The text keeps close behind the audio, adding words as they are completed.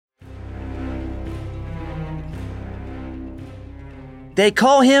They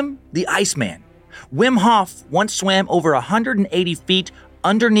call him the Iceman. Wim Hof once swam over 180 feet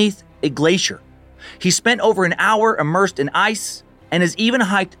underneath a glacier. He spent over an hour immersed in ice and has even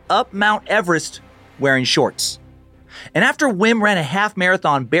hiked up Mount Everest wearing shorts. And after Wim ran a half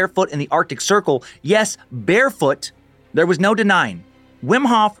marathon barefoot in the Arctic Circle, yes, barefoot, there was no denying. Wim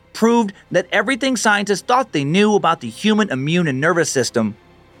Hof proved that everything scientists thought they knew about the human immune and nervous system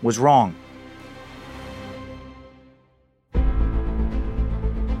was wrong.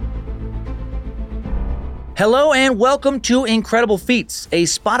 Hello and welcome to Incredible Feats, a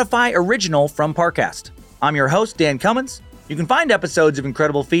Spotify original from Parcast. I'm your host, Dan Cummins. You can find episodes of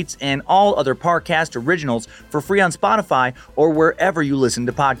Incredible Feats and all other Parcast originals for free on Spotify or wherever you listen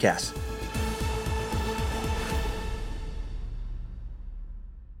to podcasts.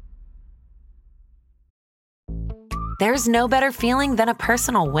 There's no better feeling than a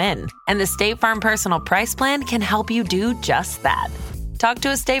personal win, and the State Farm Personal Price Plan can help you do just that. Talk to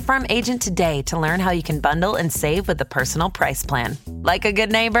a State Farm agent today to learn how you can bundle and save with the Personal Price Plan. Like a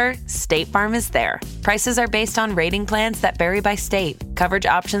good neighbor, State Farm is there. Prices are based on rating plans that vary by state. Coverage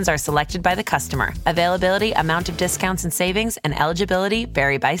options are selected by the customer. Availability, amount of discounts and savings, and eligibility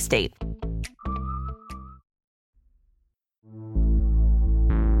vary by state.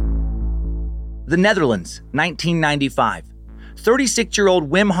 The Netherlands, 1995. 36-year-old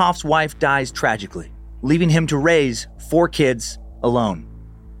Wim Hof's wife dies tragically, leaving him to raise 4 kids alone.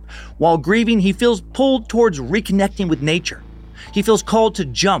 While grieving, he feels pulled towards reconnecting with nature. He feels called to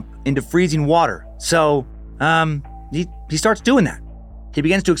jump into freezing water, so he starts doing that. He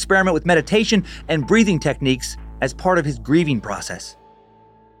begins to experiment with meditation and breathing techniques as part of his grieving process.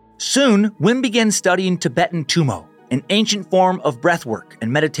 Soon, Wim begins studying Tibetan Tummo, an ancient form of breathwork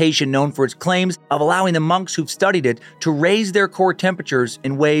and meditation known for its claims of allowing the monks who've studied it to raise their core temperatures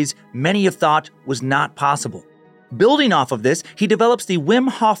in ways many have thought was not possible. Building off of this, he develops the Wim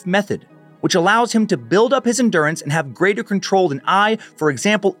Hof method, which allows him to build up his endurance and have greater control than I, for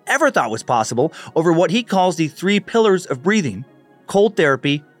example, ever thought was possible over what he calls the 3 pillars of breathing: cold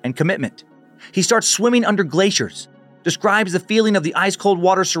therapy and commitment. He starts swimming under glaciers, describes the feeling of the ice-cold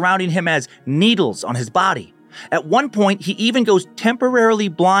water surrounding him as needles on his body. At one point, he even goes temporarily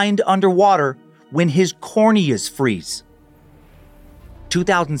blind underwater when his corneas freeze.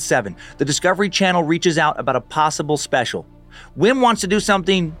 2007, the Discovery Channel reaches out about a possible special. Wim wants to do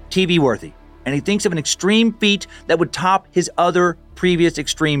something TV-worthy, and he thinks of an extreme feat that would top his other previous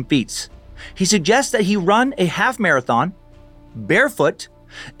extreme feats. He suggests that he run a half marathon, barefoot,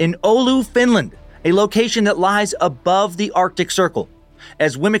 in Oulu, Finland, a location that lies above the Arctic Circle.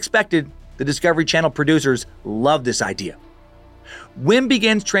 As Wim expected, the Discovery Channel producers love this idea. Wim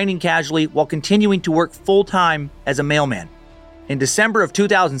begins training casually while continuing to work full-time as a mailman. In December of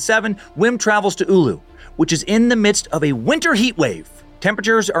 2007, Wim travels to Oulu, which is in the midst of a winter heat wave.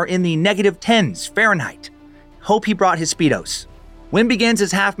 Temperatures are in the -10s Fahrenheit. Hope he brought his Speedos. Wim begins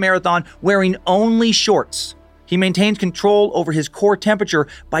his half marathon wearing only shorts. He maintains control over his core temperature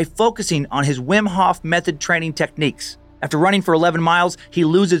by focusing on his Wim Hof method training techniques. After running for 11 miles, he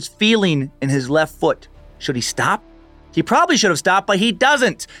loses feeling in his left foot. Should he stop? He probably should have stopped, but he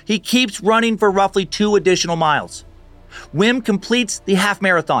doesn't. He keeps running for roughly 2 additional miles. Wim completes the half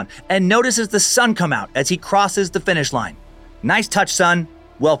marathon and notices the sun come out as he crosses the finish line. Nice touch, son.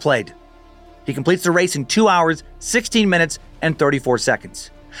 Well played. He completes the race in 2 hours, 16 minutes, and 34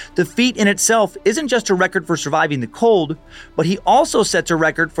 seconds. The feat in itself isn't just a record for surviving the cold, but he also sets a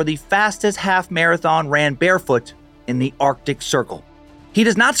record for the fastest half marathon ran barefoot in the Arctic Circle. He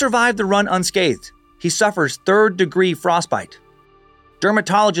does not survive the run unscathed. He suffers 3rd-degree frostbite.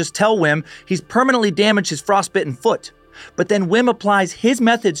 Dermatologists tell Wim he's permanently damaged his frostbitten foot, but then Wim applies his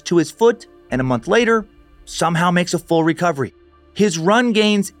methods to his foot and a month later, somehow makes a full recovery. His run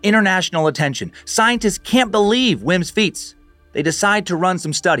gains international attention. Scientists can't believe Wim's feats. They decide to run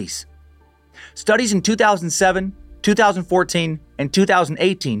some studies. Studies in 2007, 2014, and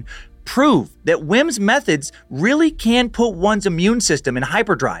 2018 prove that Wim's methods really can put one's immune system in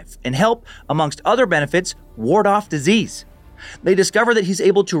hyperdrive and help, amongst other benefits, ward off disease. They discover that he's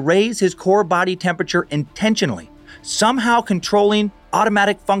able to raise his core body temperature intentionally, somehow controlling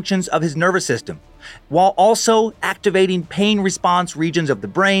automatic functions of his nervous system, while also activating pain response regions of the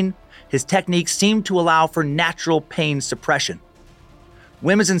brain. His techniques seem to allow for natural pain suppression.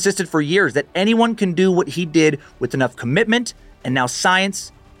 Wim has insisted for years that anyone can do what he did with enough commitment, and now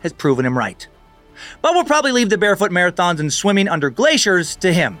science has proven him right. But we'll probably leave the barefoot marathons and swimming under glaciers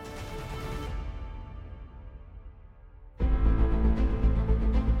to him.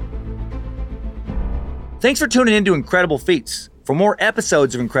 Thanks for tuning in to Incredible Feats. For more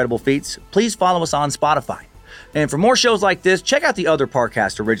episodes of Incredible Feats, please follow us on Spotify. And for more shows like this, check out the other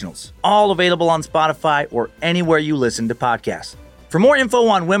Parcast originals, all available on Spotify or anywhere you listen to podcasts. For more info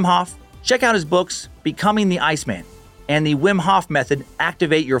on Wim Hof, check out his books, Becoming the Iceman, and the Wim Hof Method,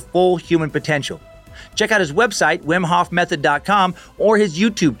 Activate Your Full Human Potential. Check out his website, WimHofMethod.com, or his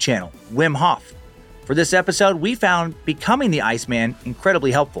YouTube channel, Wim Hof. For this episode, we found Becoming the Iceman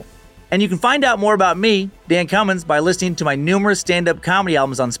incredibly helpful. And you can find out more about me, Dan Cummins, by listening to my numerous stand-up comedy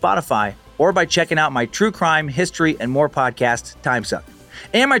albums on Spotify, or by checking out my true crime, history, and more podcast, Time Suck,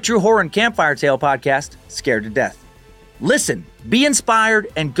 and my true horror and campfire tale podcast, Scared to Death. Listen, be inspired,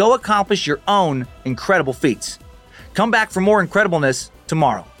 and go accomplish your own incredible feats. Come back for more incredibleness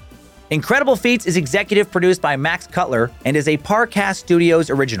tomorrow. Incredible Feats is executive produced by Max Cutler and is a Parcast Studios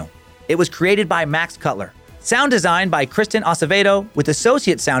original. It was created by Max Cutler. Sound design by Kristen Acevedo, with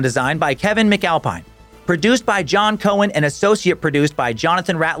associate sound design by Kevin McAlpine. Produced by John Cohen and associate produced by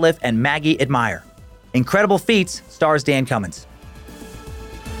Jonathan Ratliff and Maggie Admire. Incredible Feats stars Dan Cummins.